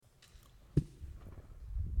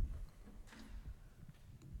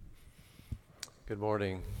Good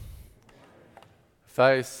morning. If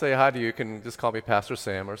I say hi to you, you can just call me Pastor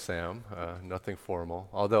Sam or Sam, nothing formal,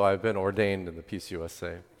 although I've been ordained in the Peace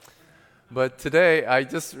USA. But today,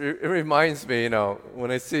 it reminds me,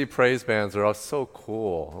 when I see praise bands, they're all so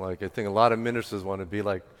cool. Like, I think a lot of ministers want to be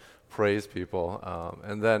like praise people.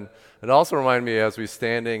 And then it also reminded me as we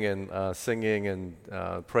standing and singing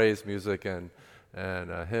and praise music and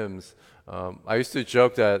hymns, I used to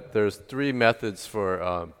joke that there's three methods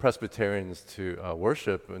for Presbyterians to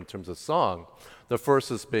worship in terms of song. The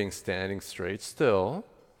first is being standing straight still.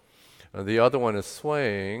 And the other one is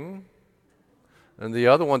swaying. And the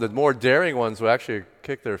other one, the more daring ones, will actually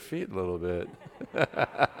kick their feet a little bit.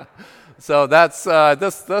 So that's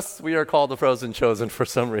we are called the frozen chosen for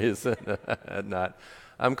some reason. Not.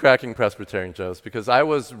 I'm cracking Presbyterian jokes because I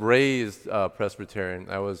was raised Presbyterian.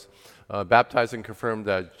 I was baptized and confirmed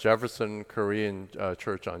at Jefferson Korean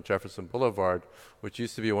Church on Jefferson Boulevard, which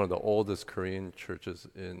used to be one of the oldest Korean churches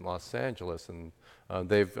in Los Angeles, and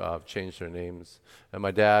they've changed their names. And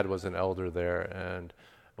my dad was an elder there, and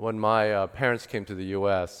when my parents came to the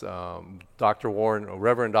U.S., Reverend Dr.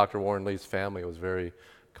 Warren Lee's family was very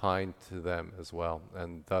kind to them as well,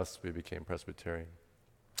 and thus we became Presbyterian.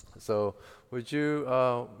 So would you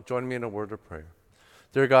join me in a word of prayer?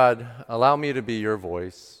 Dear God, allow me to be your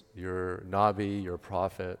voice, your Navi, your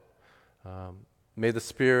prophet. May the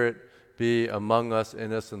Spirit be among us,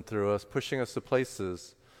 in us, and through us, pushing us to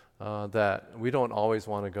places that we don't always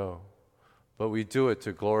want to go, but we do it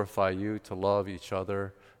to glorify you, to love each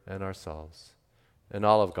other and ourselves. And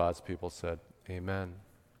all of God's people said, amen.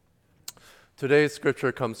 Today's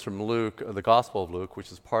scripture comes from Luke, the Gospel of Luke,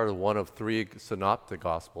 which is part of one of three synoptic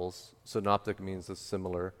Gospels. Synoptic means it's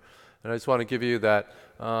similar. And I just want to give you that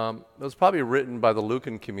it was probably written by the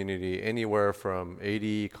Lucan community anywhere from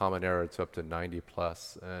 80 Common Era to up to 90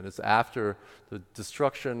 plus. And it's after the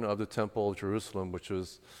destruction of the Temple of Jerusalem, which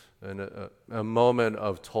was a moment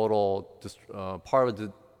of total, part of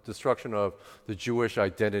the destruction of the Jewish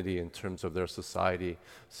identity in terms of their society.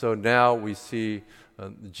 So now we see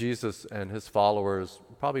Jesus and his followers,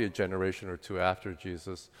 probably a generation or two after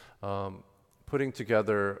Jesus, putting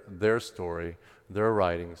together their story, their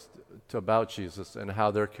writings about Jesus and how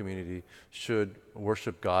their community should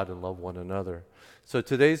worship God and love one another. So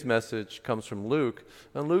today's message comes from Luke,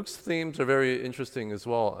 and Luke's themes are very interesting as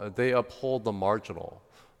well. They uphold the marginal,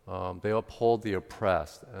 they uphold the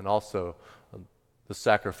oppressed, and also the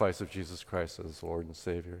sacrifice of Jesus Christ as Lord and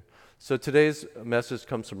Savior. So today's message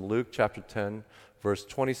comes from Luke chapter 10, verse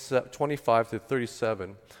 25 to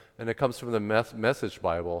 37, and it comes from the Message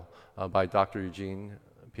Bible by Dr. Eugene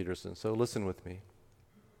Peterson. So listen with me.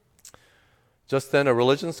 Just then a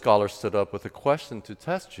religion scholar stood up with a question to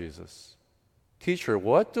test Jesus. Teacher,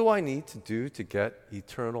 what do I need to do to get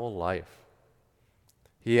eternal life?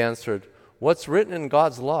 He answered, what's written in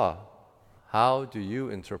God's law? How do you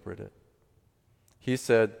interpret it? He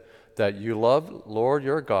said that you love Lord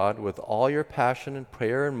your God with all your passion and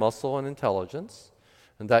prayer and muscle and intelligence,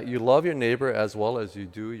 and that you love your neighbor as well as you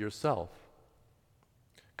do yourself.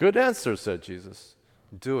 Good answer, said Jesus.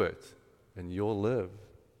 Do it, and you'll live.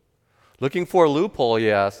 Looking for a loophole,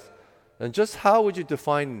 he asked, and just how would you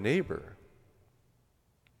define neighbor?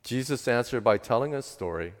 Jesus answered by telling a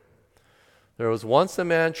story. There was once a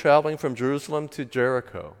man traveling from Jerusalem to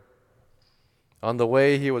Jericho. On the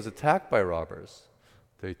way, he was attacked by robbers.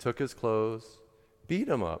 They took his clothes, beat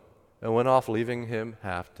him up, and went off, leaving him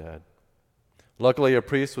half dead. Luckily, a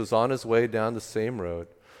priest was on his way down the same road,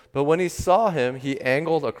 but when he saw him, he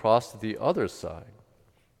angled across to the other side.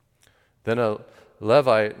 Then a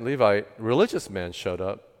Levite religious man showed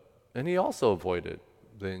up, and he also avoided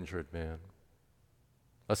the injured man.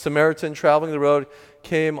 A Samaritan traveling the road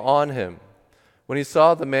came on him. When he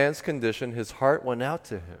saw the man's condition, his heart went out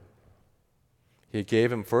to him. He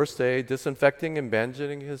gave him first aid, disinfecting and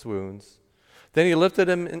bandaging his wounds. Then he lifted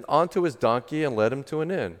him onto his donkey and led him to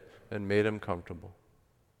an inn and made him comfortable.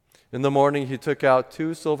 In the morning he took out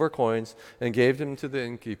 2 silver coins and gave them to the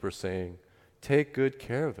innkeeper, saying, take good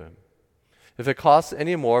care of him. If it costs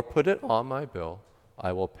any more, put it on my bill.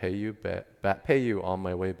 I will pay you on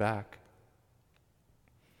my way back.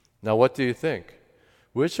 Now what do you think?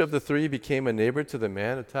 Which of the 3 became a neighbor to the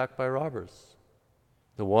man attacked by robbers?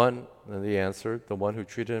 The one, and he answered, the one who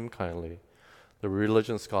treated him kindly. The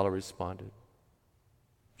religion scholar responded.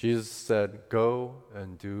 Jesus said, go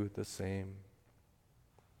and do the same.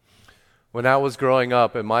 When I was growing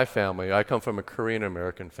up in my family, I come from a Korean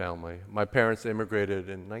American family. My parents immigrated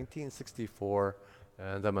in 1964,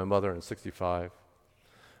 and then my mother in 1965.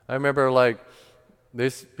 I remember they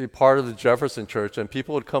used to be part of the Jefferson Church, and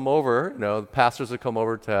people would come over, the pastors would come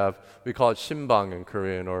over to have, we call it shimbang in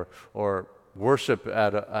Korean, or worship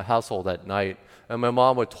at a household at night. And my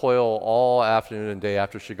mom would toil all afternoon and day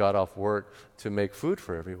after she got off work to make food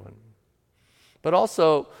for everyone. But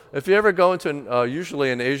also, if you ever go into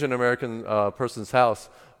usually an Asian American person's house,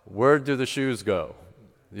 where do the shoes go?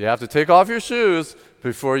 You have to take off your shoes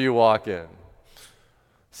before you walk in.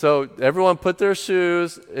 So everyone put their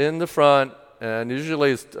shoes in the front, and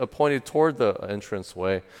usually it's pointed toward the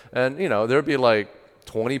entranceway. And, there'd be like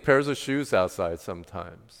 20 pairs of shoes outside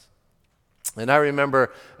sometimes. And I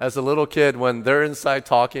remember as a little kid, when they're inside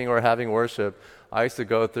talking or having worship, I used to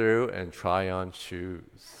go through and try on shoes.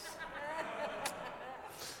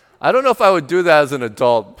 I don't know if I would do that as an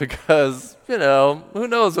adult because, who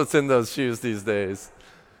knows what's in those shoes these days,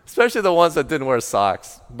 especially the ones that didn't wear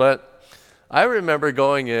socks. But I remember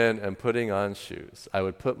going in and putting on shoes. I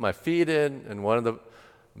would put my feet in one of the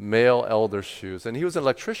male elder shoes, and he was an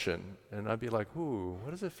electrician. And I'd be like, ooh,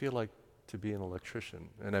 what does it feel like to be an electrician?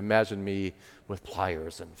 And imagine me with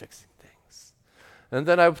pliers and fixing things. And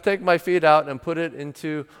then I would take my feet out and put it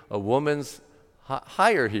into a woman's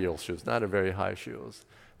higher heel shoes, not a very high shoes.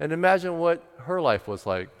 And imagine what her life was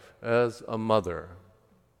like as a mother.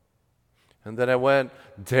 And then I went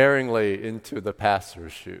daringly into the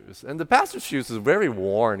pastor's shoes. And the pastor's shoes is very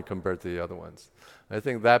worn compared to the other ones. I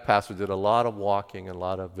think that pastor did a lot of walking and a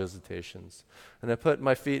lot of visitations. And I put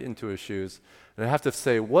my feet into his shoes. And I have to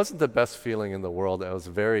say, it wasn't the best feeling in the world. It was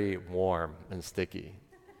very warm and sticky.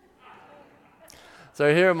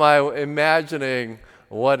 So here am I imagining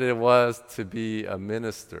what it was to be a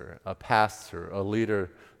minister, a pastor, a leader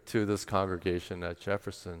to this congregation at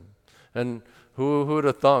Jefferson. And who would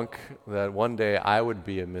have thunk that one day I would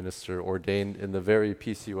be a minister ordained in the very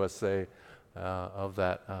PCUSA of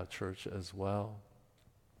that church as well.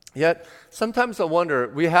 Yet, sometimes I wonder,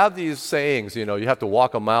 we have these sayings, you have to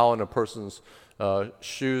walk a mile in a person's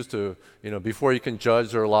shoes to, before you can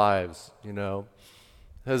judge their lives,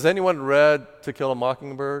 Has anyone read To Kill a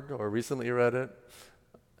Mockingbird or recently read it?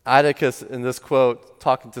 Atticus, in this quote,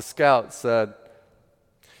 talking to scouts, said,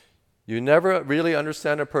 "You never really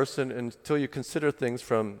understand a person until you consider things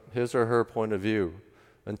from his or her point of view,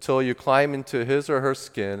 until you climb into his or her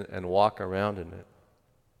skin and walk around in it."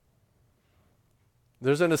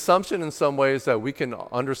 There's an assumption in some ways that we can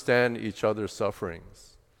understand each other's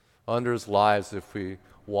sufferings, others' lives, if we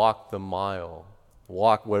walk the mile,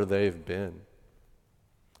 walk where they've been.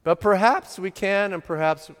 But perhaps we can, and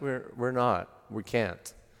perhaps we're not. We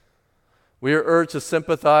can't. We are urged to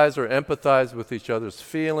sympathize or empathize with each other's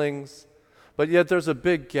feelings, but yet there's a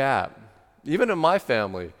big gap. Even in my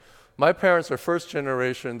family, my parents are first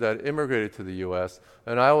generation that immigrated to the U.S.,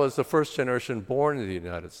 and I was the first generation born in the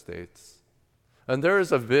United States. And there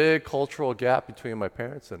is a big cultural gap between my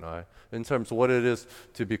parents and I in terms of what it is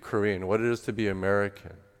to be Korean, what it is to be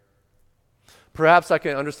American. Perhaps I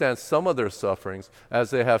can understand some of their sufferings as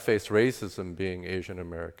they have faced racism being Asian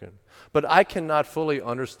American. But I cannot fully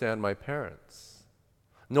understand my parents,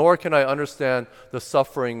 nor can I understand the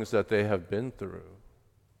sufferings that they have been through.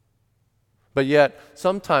 But yet,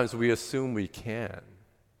 sometimes we assume we can.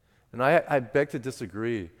 And I beg to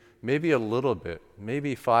disagree, maybe a little bit,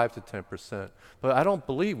 maybe 5 to 10%. But I don't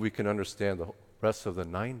believe we can understand the rest of the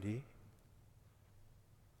 90.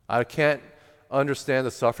 I can't understand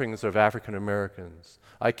the sufferings of African Americans.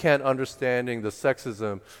 I can't understanding the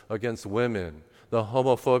sexism against women, the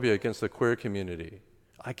homophobia against the queer community.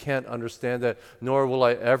 I can't understand that, nor will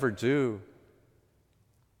I ever do,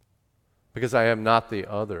 because I am not the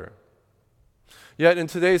other. Yet in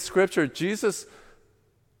today's scripture, Jesus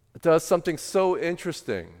does something so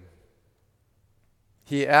interesting.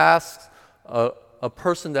 He asks a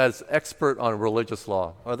person that is expert on religious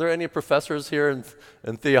law. Are there any professors here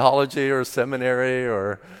in theology or seminary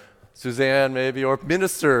or Suzanne maybe, or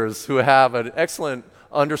ministers who have an excellent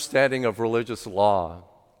understanding of religious law?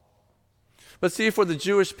 But see, for the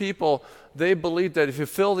Jewish people, they believed that if you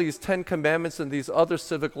fulfill these 10 commandments and these other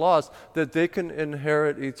civic laws, that they can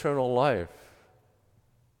inherit eternal life.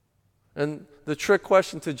 And the trick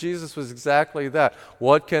question to Jesus was exactly that.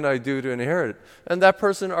 What can I do to inherit it? And that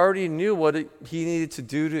person already knew what he needed to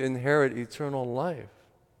do to inherit eternal life.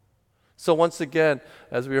 So once again,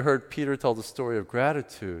 as we heard Peter tell the story of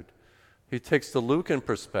gratitude, he takes the Lucan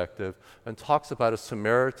perspective and talks about a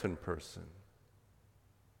Samaritan person.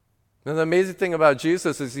 And the amazing thing about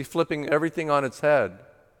Jesus is he's flipping everything on its head.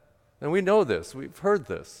 And we know this. We've heard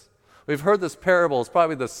this. We've heard this parable. It's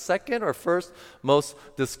probably the second or first most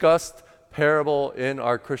discussed parable in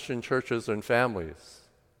our Christian churches and families.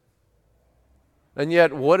 And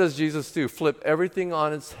yet, what does Jesus do? Flip everything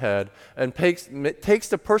on its head and takes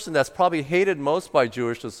the person that's probably hated most by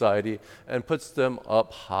Jewish society and puts them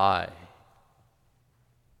up high.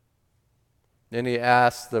 And he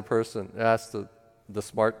asked the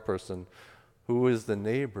smart person, who is the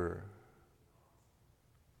neighbor?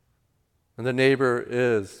 And the neighbor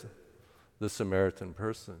is the Samaritan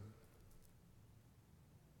person.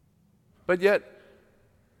 But yet,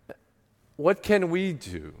 what can we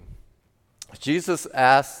do? Jesus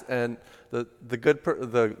asks, and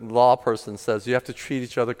the law person says, you have to treat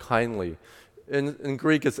each other kindly. In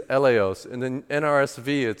Greek, it's eleos. In the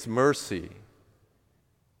NRSV, it's mercy.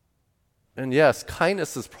 And yes,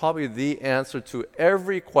 kindness is probably the answer to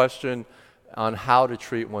every question on how to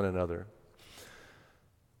treat one another.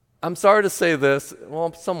 I'm sorry to say this,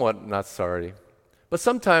 well, somewhat not sorry, but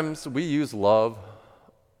sometimes we use love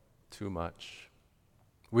too much.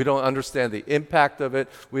 We don't understand the impact of it.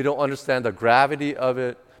 We don't understand the gravity of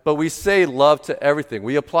it. But we say love to everything.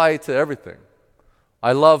 We apply it to everything.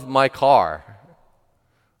 I love my car.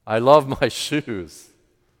 I love my shoes.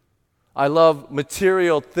 I love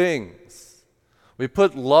material things. We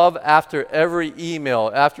put love after every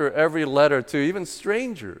email, after every letter to even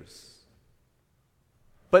strangers.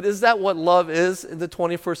 But is that what love is in the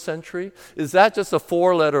 21st century? Is that just a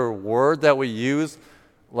four-letter word that we use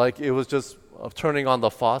like it was just turning on the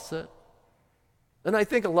faucet? And I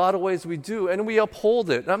think a lot of ways we do, and we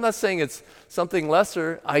uphold it. And I'm not saying it's something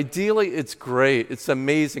lesser. Ideally, it's great. It's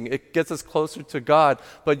amazing. It gets us closer to God.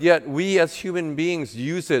 But yet, we as human beings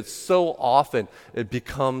use it so often, it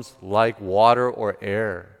becomes like water or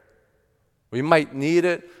air. We might need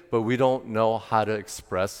it, but we don't know how to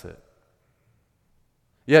express it.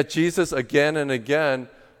 Yet, Jesus again and again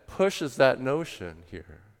pushes that notion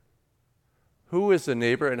here. Who is the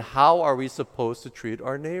neighbor, and how are we supposed to treat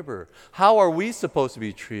our neighbor? How are we supposed to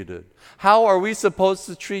be treated? How are we supposed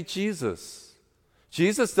to treat Jesus?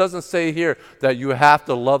 Jesus doesn't say here that you have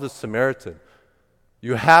to love the Samaritan.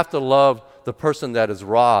 You have to love the person that is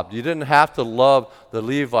robbed. You didn't have to love the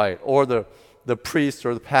Levite or the priest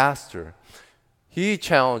or the pastor. He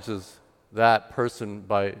challenges that person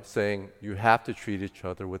by saying you have to treat each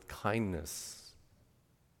other with kindness.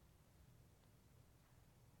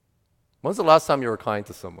 When's the last time you were kind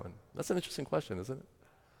to someone? That's an interesting question, isn't it?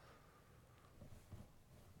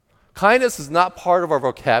 Kindness is not part of our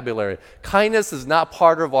vocabulary. Kindness is not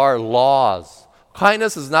part of our laws.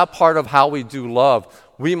 Kindness is not part of how we do love.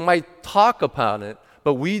 We might talk about it,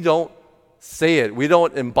 but we don't say it. We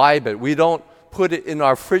don't imbibe it. We don't put it in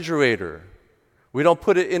our refrigerator. We don't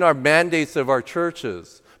put it in our mandates of our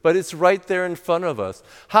churches. But it's right there in front of us.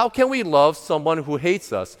 How can we love someone who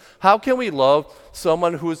hates us? How can we love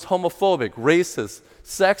someone who is homophobic, racist,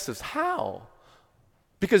 sexist? How?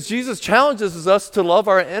 Because Jesus challenges us to love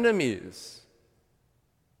our enemies.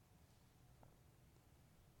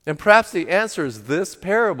 And perhaps the answer is this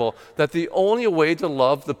parable, that the only way to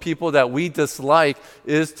love the people that we dislike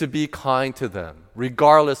is to be kind to them,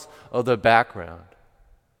 regardless of their background.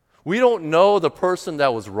 We don't know the person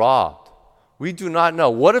that was robbed. We do not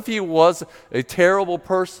know. What if he was a terrible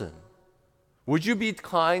person? Would you be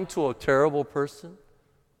kind to a terrible person?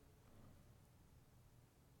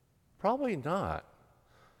 Probably not,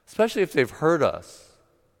 especially if they've hurt us.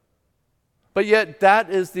 But yet,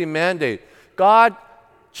 that is the mandate. God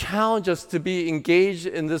challenged us to be engaged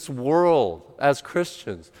in this world as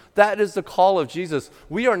Christians. That is the call of Jesus.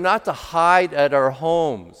 We are not to hide at our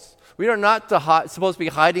homes. We are not supposed to be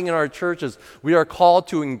hiding in our churches. We are called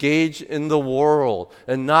to engage in the world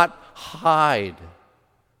and not hide.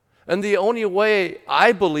 And the only way,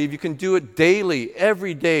 I believe, you can do it daily,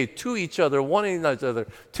 every day, to each other, one another,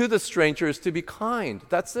 to the stranger, is to be kind.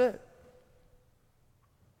 That's it.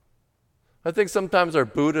 I think sometimes our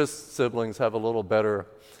Buddhist siblings have a little better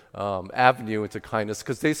avenue into kindness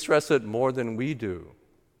because they stress it more than we do.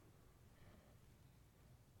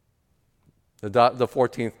 The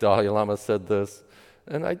 14th Dalai Lama said this,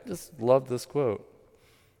 and I just love this quote.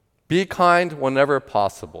 Be kind whenever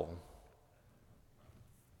possible.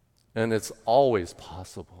 And it's always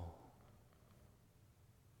possible.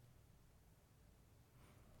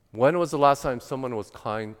 When was the last time someone was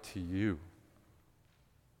kind to you?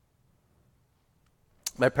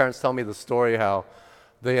 My parents tell me the story how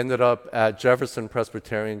they ended up at Jefferson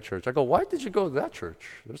Presbyterian Church. I go, why did you go to that church?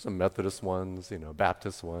 There's some Methodist ones,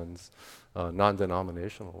 Baptist ones,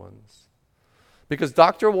 non-denominational ones. Because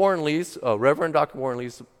Reverend Dr. Warren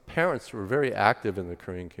Lee's parents were very active in the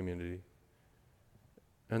Korean community.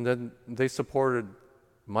 And then they supported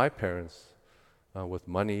my parents with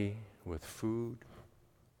money, with food.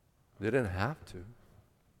 They didn't have to.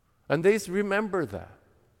 And they remember that.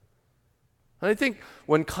 And I think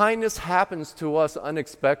when kindness happens to us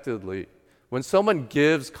unexpectedly, when someone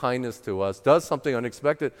gives kindness to us, does something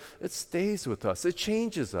unexpected, it stays with us. It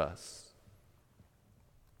changes us.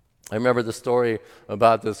 I remember the story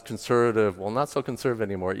about this conservative, well, not so conservative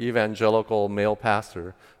anymore, evangelical male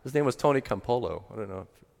pastor. His name was Tony Campolo. I don't know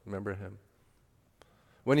if you remember him.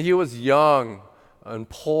 When he was young and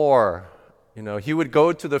poor, he would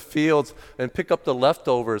go to the fields and pick up the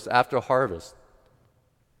leftovers after harvest.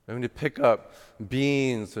 And he'd pick up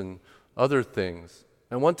beans and other things.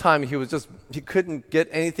 And one time he couldn't get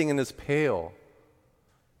anything in his pail.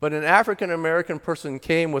 But an African American person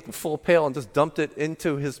came with a full pail and just dumped it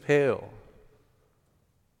into his pail.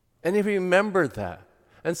 And he remembered that.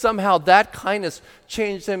 And somehow that kindness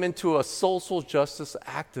changed him into a social justice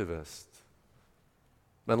activist.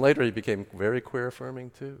 And later he became very queer affirming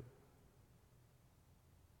too.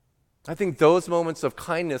 I think those moments of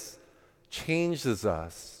kindness changes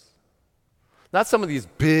us. Not some of these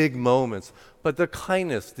big moments, but the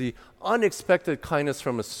kindness, the unexpected kindness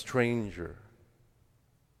from a stranger.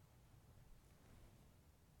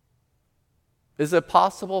 Is it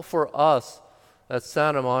possible for us at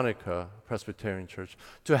Santa Monica Presbyterian Church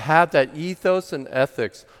to have that ethos and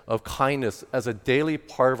ethics of kindness as a daily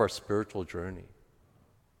part of our spiritual journey?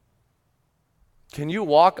 Can you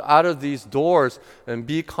walk out of these doors and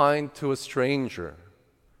be kind to a stranger?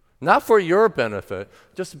 Not for your benefit,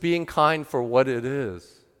 just being kind for what it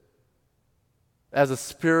is. As a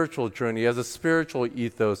spiritual journey, as a spiritual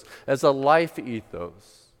ethos, as a life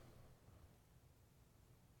ethos.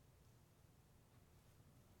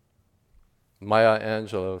 Maya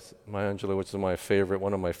Angelou, which is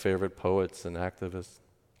one of my favorite poets and activists,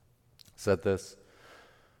 said this: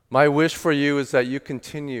 "My wish for you is that you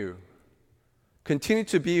continue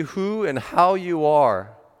to be who and how you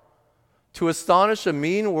are, to astonish a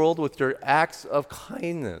mean world with your acts of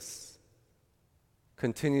kindness.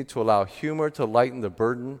 Continue to allow humor to lighten the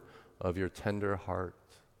burden of your tender heart."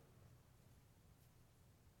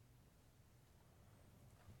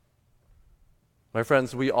 My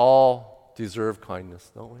friends, we all deserve kindness,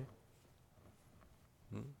 don't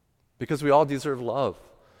we? Because we all deserve love.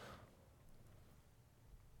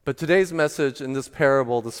 But today's message in this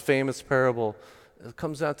parable, this famous parable, it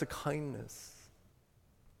comes down to kindness.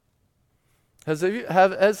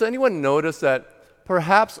 Has anyone noticed that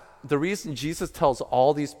perhaps the reason Jesus tells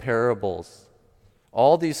all these parables,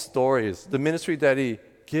 all these stories, the ministry that he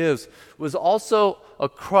gives, was also a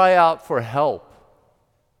cry out for help?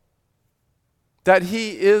 That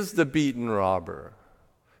he is the beaten robber.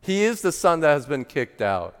 He is the son that has been kicked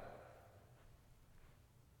out.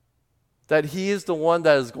 That he is the one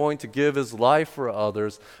that is going to give his life for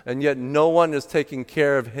others, and yet no one is taking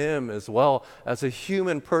care of him as well, as a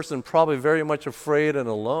human person, probably very much afraid and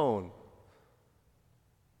alone.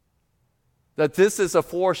 That this is a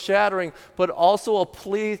foreshadowing, but also a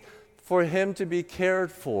plea for him to be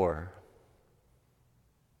cared for.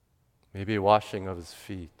 Maybe washing of his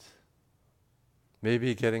feet.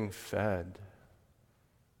 Maybe getting fed.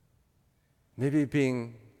 Maybe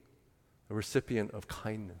being a recipient of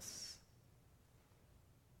kindness.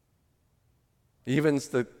 Even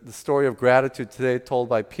the story of gratitude today told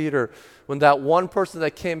by Peter, when that one person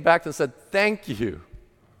that came back and said, "Thank you.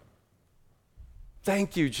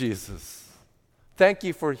 Thank you, Jesus. Thank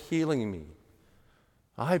you for healing me,"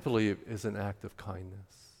 I believe is an act of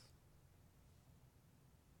kindness.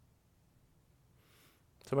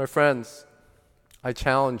 So my friends, I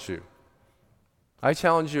challenge you. I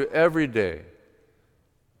challenge you every day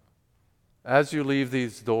as you leave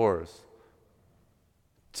these doors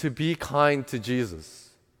to be kind to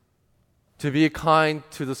Jesus, to be kind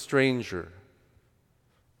to the stranger,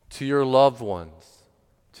 to your loved ones,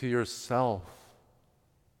 to yourself.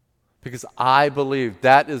 Because I believe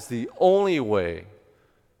that is the only way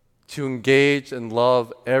to engage and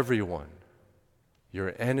love everyone,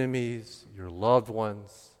 your enemies, your loved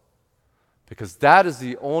ones. Because that is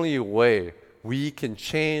the only way we can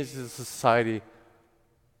change the society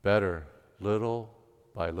better, little,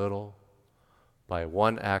 by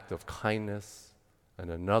one act of kindness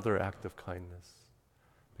and another act of kindness.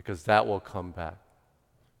 Because that will come back,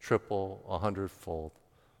 triple, 100-fold,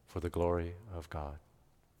 for the glory of God.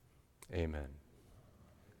 Amen.